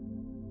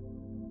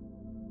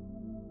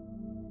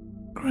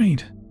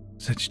 Great,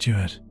 said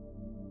Stuart.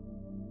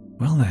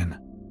 Well then,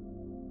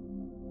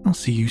 I'll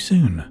see you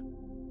soon.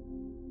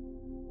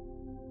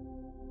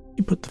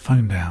 He put the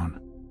phone down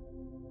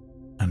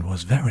and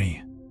was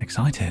very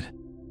excited.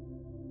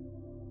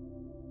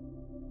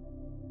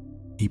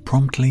 He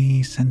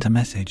promptly sent a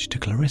message to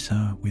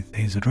Clarissa with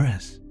his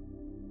address,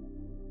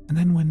 and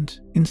then went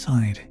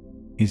inside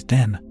his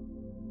den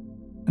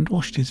and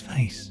washed his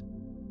face,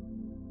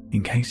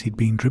 in case he'd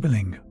been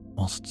dribbling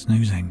whilst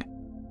snoozing.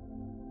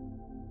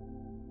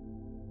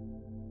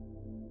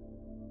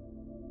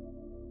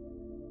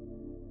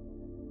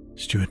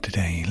 Stuart did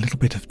a little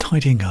bit of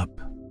tidying up,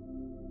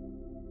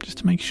 just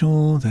to make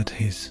sure that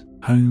his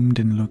home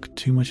didn't look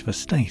too much of a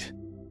state.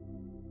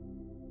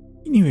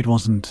 He knew it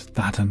wasn't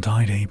that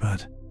untidy,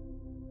 but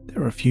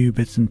there were a few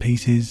bits and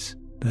pieces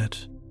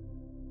that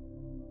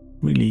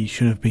really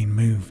should have been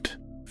moved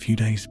a few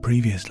days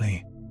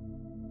previously.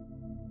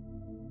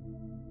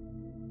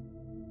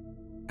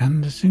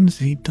 And as soon as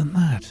he'd done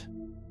that,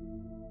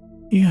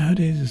 he heard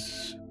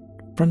his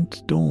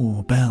front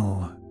door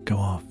bell go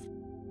off.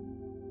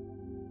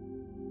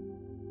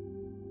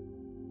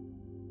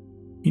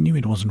 He knew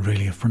it wasn't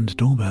really a front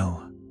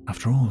doorbell.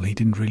 After all, he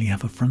didn't really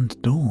have a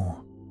front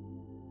door.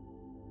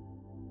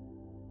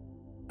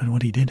 But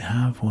what he did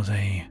have was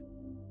a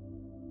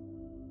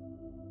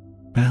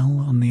bell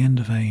on the end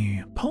of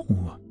a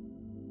pole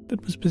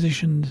that was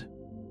positioned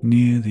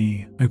near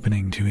the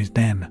opening to his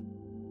den.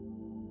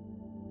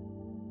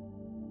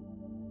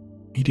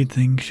 He did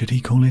think, should he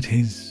call it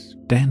his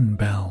den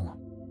bell?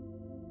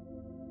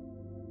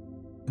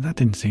 But that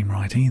didn't seem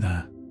right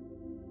either.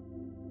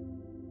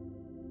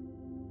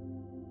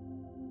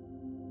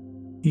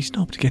 He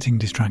stopped getting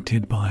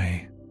distracted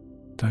by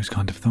those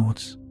kind of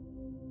thoughts,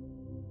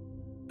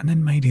 and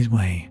then made his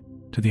way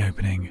to the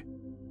opening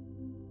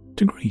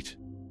to greet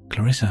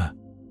Clarissa.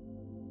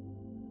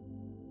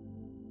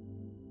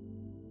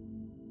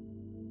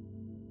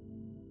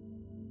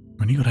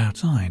 When he got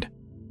outside,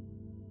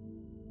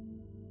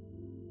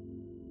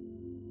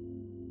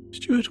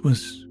 Stuart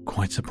was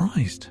quite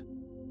surprised,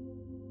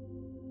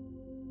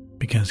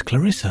 because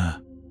Clarissa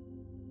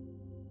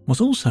was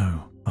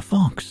also a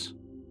fox.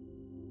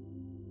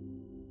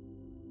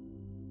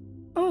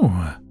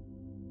 Oh,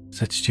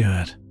 said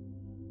Stuart.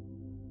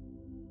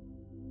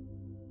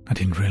 I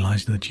didn't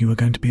realize that you were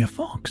going to be a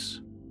fox.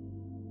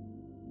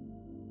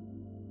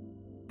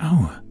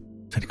 Oh,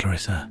 said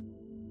Clarissa.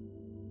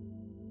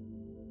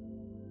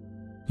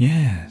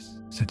 Yes,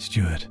 said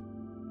Stuart.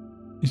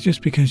 It's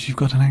just because you've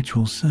got an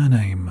actual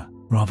surname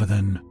rather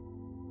than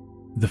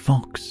the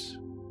Fox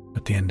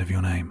at the end of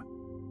your name.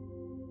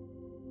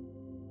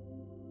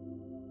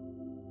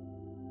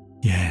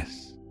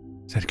 Yes,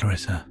 said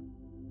Clarissa.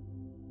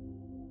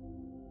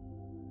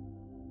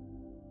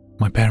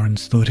 My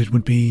parents thought it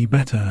would be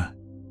better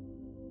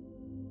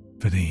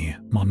for the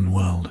modern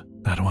world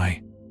that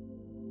way.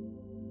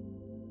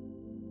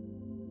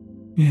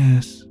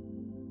 Yes,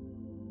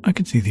 I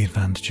could see the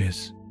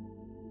advantages,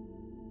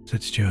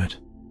 said Stuart.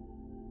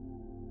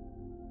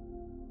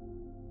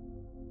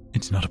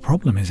 It's not a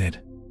problem, is it?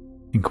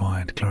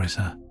 Inquired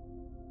Clarissa.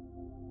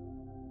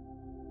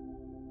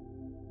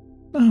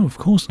 No, of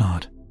course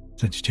not,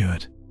 said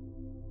Stuart.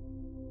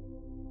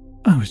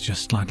 I was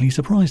just slightly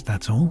surprised,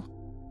 that's all.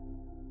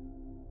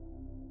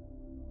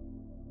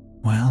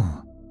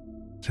 Well,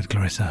 said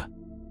Clarissa,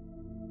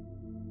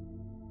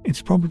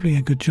 it's probably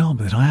a good job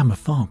that I am a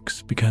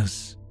fox,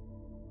 because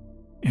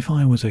if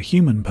I was a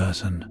human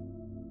person,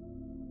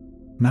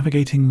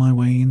 navigating my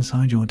way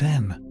inside your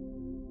den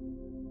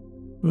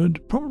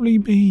would probably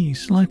be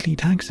slightly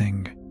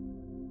taxing.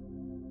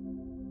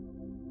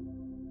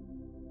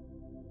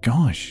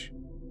 Gosh,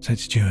 said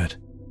Stuart,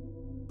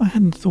 I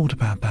hadn't thought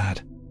about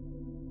that.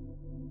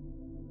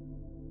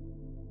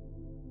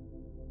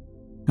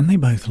 And they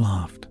both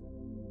laughed.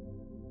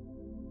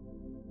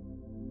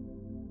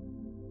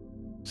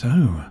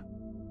 So,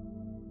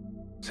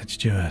 said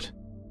Stuart,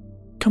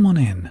 come on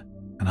in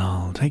and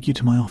I'll take you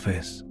to my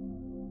office.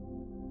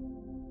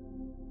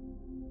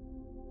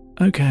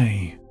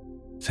 Okay,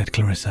 said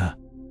Clarissa,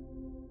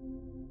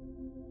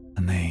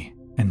 and they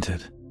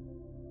entered.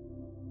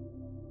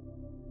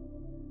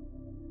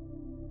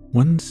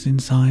 Once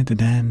inside the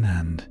den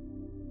and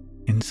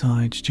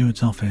inside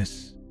Stuart's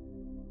office,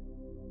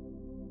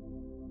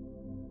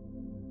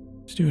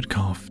 Stuart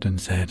coughed and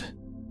said,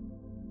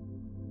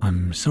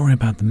 I'm sorry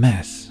about the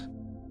mess.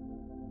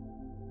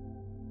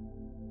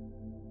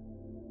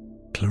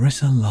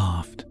 Clarissa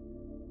laughed.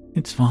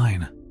 It's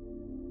fine.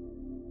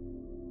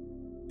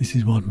 This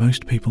is what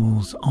most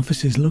people's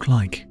offices look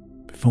like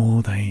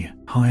before they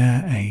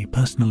hire a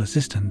personal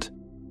assistant.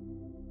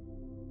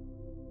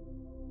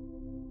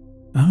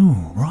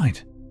 Oh,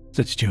 right,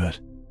 said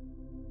Stuart.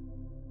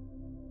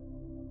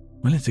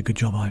 Well, it's a good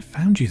job I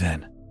found you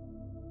then.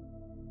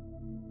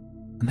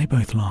 And they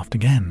both laughed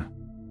again.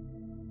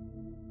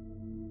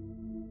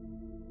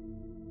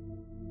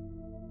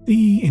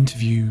 The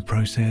interview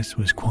process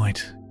was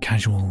quite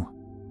casual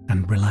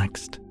and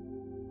relaxed.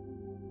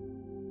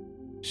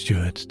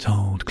 Stuart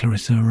told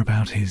Clarissa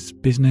about his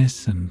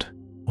business and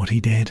what he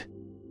did,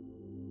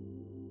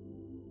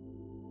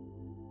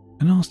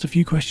 and asked a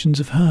few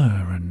questions of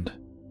her and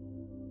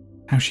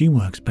how she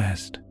works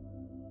best.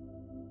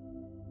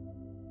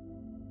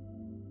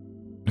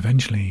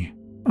 Eventually,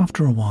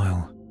 after a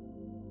while,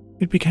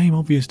 it became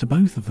obvious to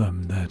both of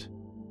them that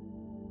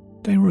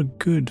they were a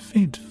good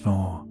fit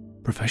for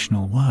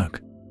professional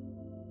work.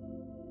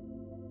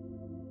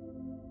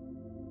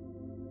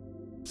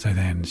 So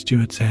then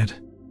Stuart said,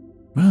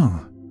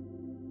 well,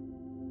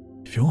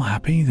 if you're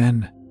happy,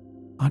 then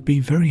I'd be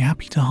very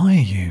happy to hire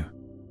you.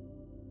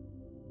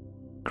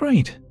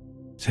 Great,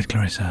 said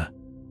Clarissa.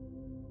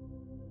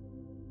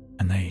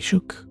 And they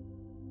shook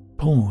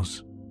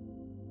paws.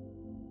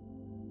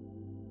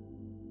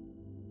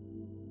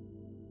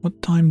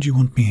 What time do you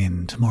want me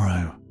in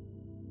tomorrow?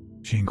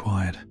 She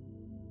inquired.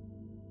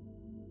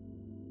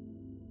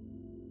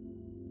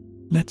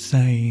 Let's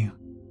say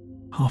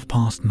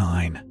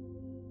 9:30.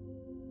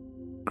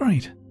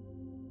 Great,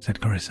 said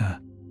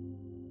Clarissa.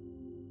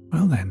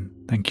 Well then,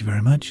 thank you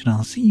very much, and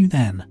I'll see you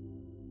then.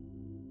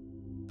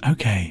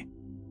 Okay,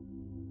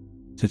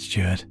 said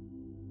Stuart,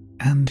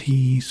 and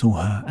he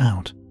saw her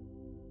out.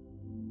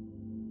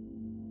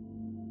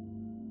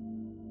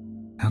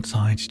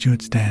 Outside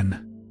Stuart's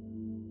den,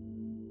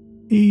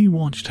 he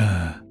watched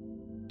her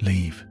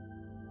leave,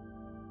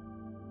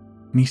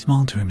 and he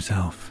smiled to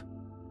himself,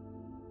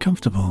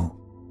 comfortable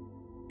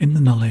in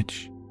the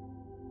knowledge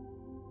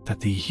that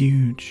the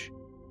huge,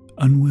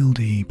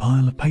 unwieldy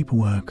pile of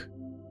paperwork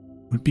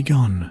would be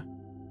gone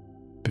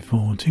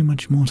before too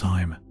much more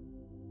time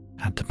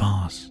had to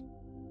pass.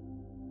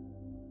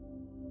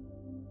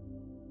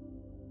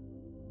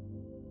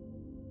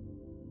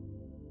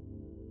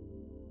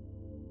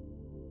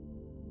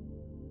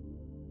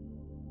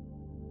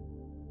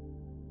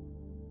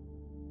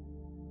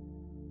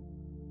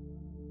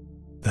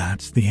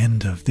 That's the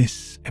end of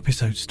this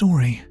episode's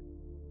story.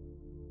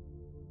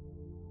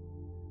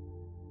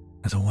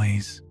 As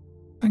always,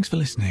 thanks for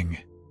listening.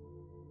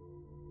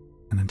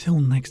 And until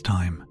next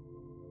time,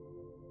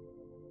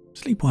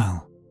 sleep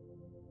well.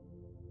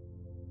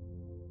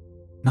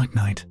 Night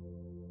night.